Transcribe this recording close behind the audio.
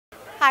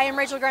Hi, I'm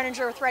Rachel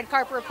Greninger with Red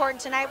Carpet Report, and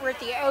tonight we're at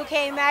the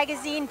OK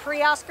Magazine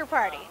pre-Oscar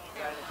party.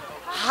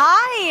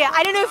 Hi,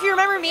 I don't know if you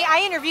remember me.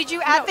 I interviewed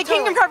you at the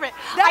Kingdom Carpet.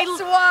 That's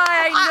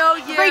why I know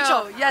you.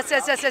 Rachel. Yes.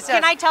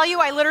 Can I tell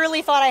you, I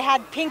literally thought I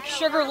had pink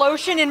sugar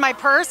lotion in my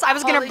purse. I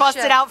was going to bust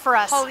it out for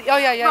us. Oh,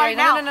 yeah. Right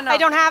now. No. I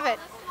don't have it.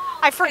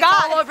 I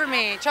forgot. It's all over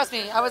me. Trust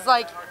me. I was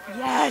like,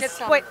 yes.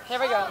 Wait. Here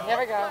we go.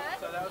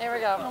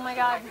 Oh my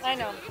God. I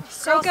know.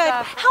 So good.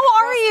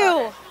 How are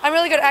you? I'm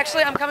really good.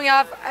 Actually, I'm coming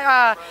off.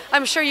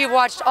 I'm sure you've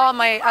watched all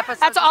my episodes.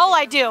 That's all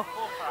I do.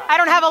 I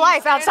don't have a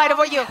life outside of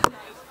what you.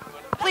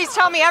 Please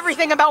tell me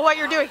everything about what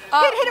you're doing.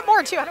 Hit it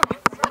more too. I don't.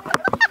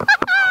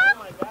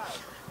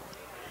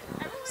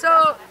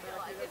 So,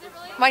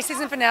 my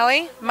season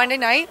finale, Monday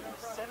night.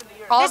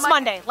 This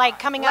Monday, like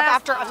coming up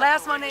after.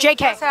 Last Monday. JK.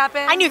 Just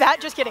happened. I knew that.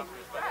 Just kidding.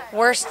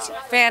 Worst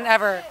fan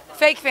ever.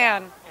 Fake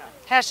fan.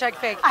 Hashtag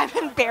fake. I'm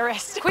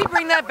embarrassed. Can we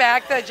bring that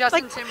back, the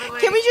Justin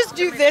Timberlake? Can we just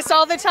do this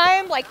all the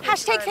time? Like,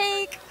 hashtag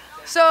fake.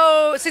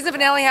 So, season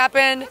finale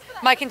happened.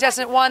 My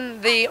contestant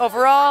won the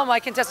overall.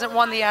 My contestant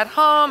won the at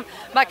home.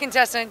 My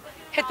contestant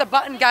hit the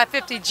button, got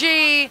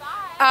 50G.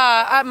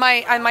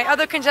 My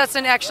other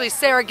contestant, actually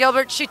Sarah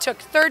Gilbert, she took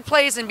third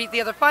place and beat the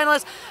other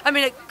finalists. I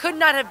mean, it could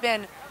not have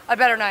been a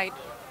better night.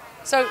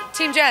 So,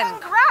 Team Jen.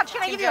 Congrats.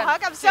 Can I give you a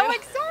hug? I'm so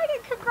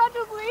excited.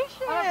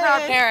 Congratulations. I'm a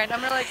proud parent.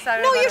 I'm really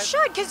excited. No, you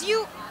should, because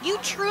you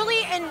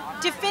truly and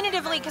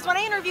definitively, because when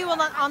I interview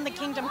on the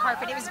Kingdom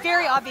Carpet, it was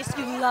very obvious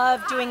you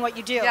love doing what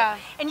you do. Yeah.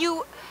 And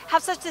you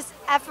have such this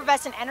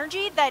effervescent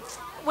energy that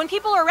when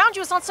people are around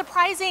you, it's not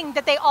surprising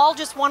that they all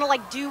just want to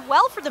like do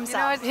well for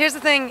themselves. You know, here's the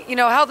thing,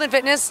 health and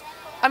fitness,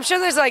 I'm sure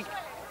there's like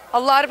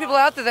a lot of people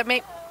out there that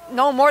may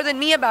know more than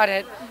me about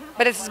it.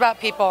 But it's about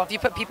people. If you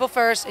put people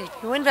first, if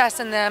you invest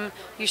in them,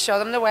 you show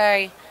them the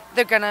way,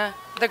 they're gonna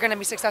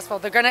be successful.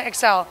 They're gonna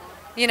excel.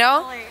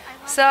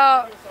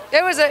 So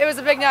it was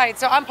a big night.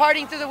 So I'm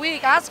partying through the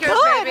week.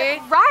 Oscars,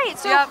 baby. Right.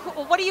 So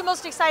what are you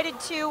most excited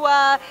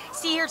to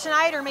see here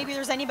tonight? Or maybe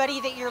there's anybody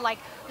that you're like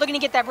looking to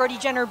get that Brody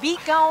Jenner beat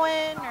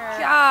going? Or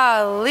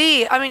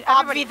golly, I mean,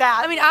 everybody.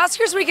 That. I mean,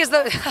 Oscars week is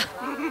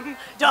the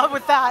done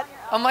with that.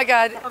 Oh my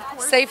God!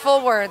 Say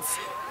full words.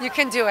 You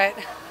can do it.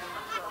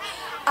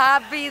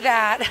 I'll be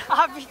that.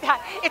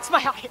 It's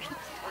my audience.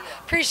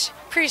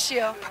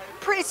 Appreciate.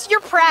 You're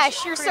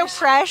fresh. You're so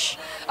fresh.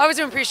 I always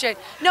do appreciate.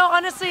 No,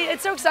 honestly,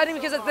 it's so exciting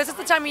because this is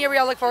the time of year we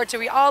all look forward to.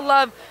 We all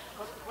love,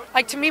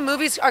 like to me,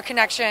 movies are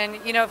connection.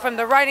 From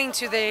the writing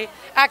to the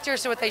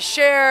actors to what they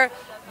share,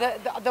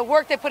 the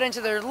work they put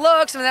into their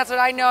looks. I mean, that's what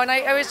I know. And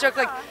I always joke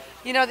like,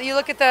 you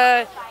look at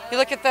the.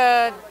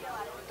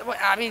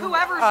 I mean,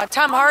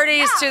 Tom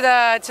Hardy's to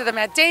the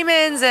Matt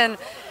Damons and.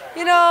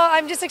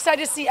 I'm just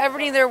excited to see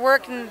everybody in their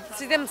work and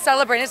see them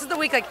celebrate. This is the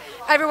week, like,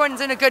 everyone's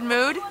in a good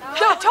mood.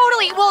 No,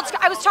 totally. Well,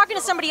 I was talking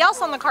to somebody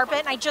else on the carpet,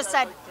 and I just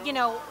said,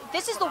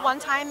 this is the one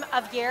time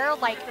of year,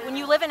 like, when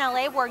you live in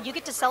LA, where you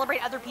get to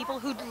celebrate other people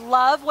who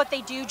love what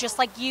they do just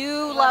like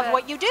you love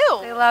what you do.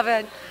 They love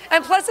it.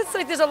 And plus, it's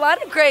like, there's a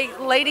lot of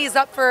great ladies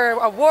up for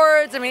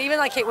awards. I mean, even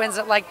like Kate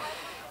Winslet, like,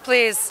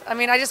 please. I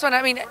mean,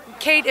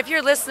 Kate, if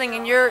you're listening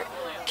and you're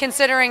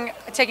considering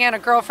taking on a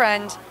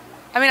girlfriend,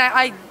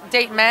 I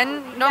date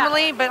men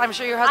normally, but I'm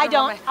sure your husband. I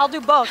don't. I'll do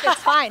both. It's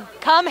fine.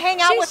 Come hang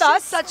out with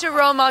us. She's such a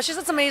role model. She's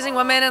such an amazing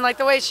woman, and like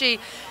the way she.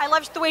 I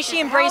love the way she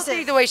embraces.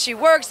 Healthy, the way she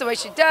works, the way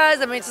she does.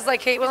 I mean, it's just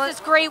like Kate. It's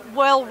this great,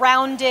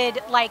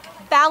 well-rounded, like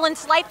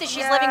balanced life that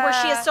she's living, where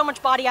she has so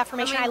much body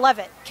affirmation. I love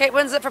it. Kate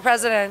Winslet for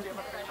president.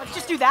 Let's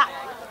just do that.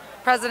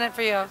 President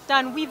for you.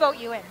 Done. We vote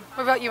you in.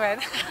 We vote you in.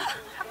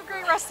 Have a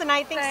great rest of the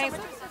night. Thanks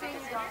so much.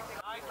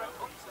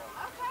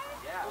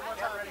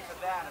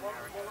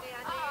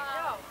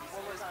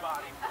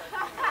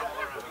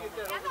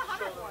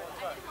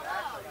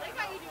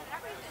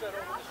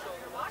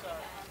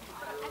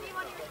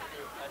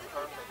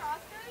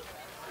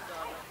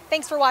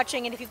 Thanks for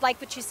watching, and if you've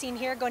liked what you've seen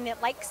here, go and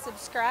hit like,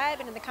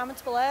 subscribe, and in the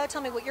comments below,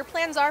 tell me what your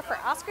plans are for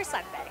Oscar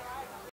Sunday.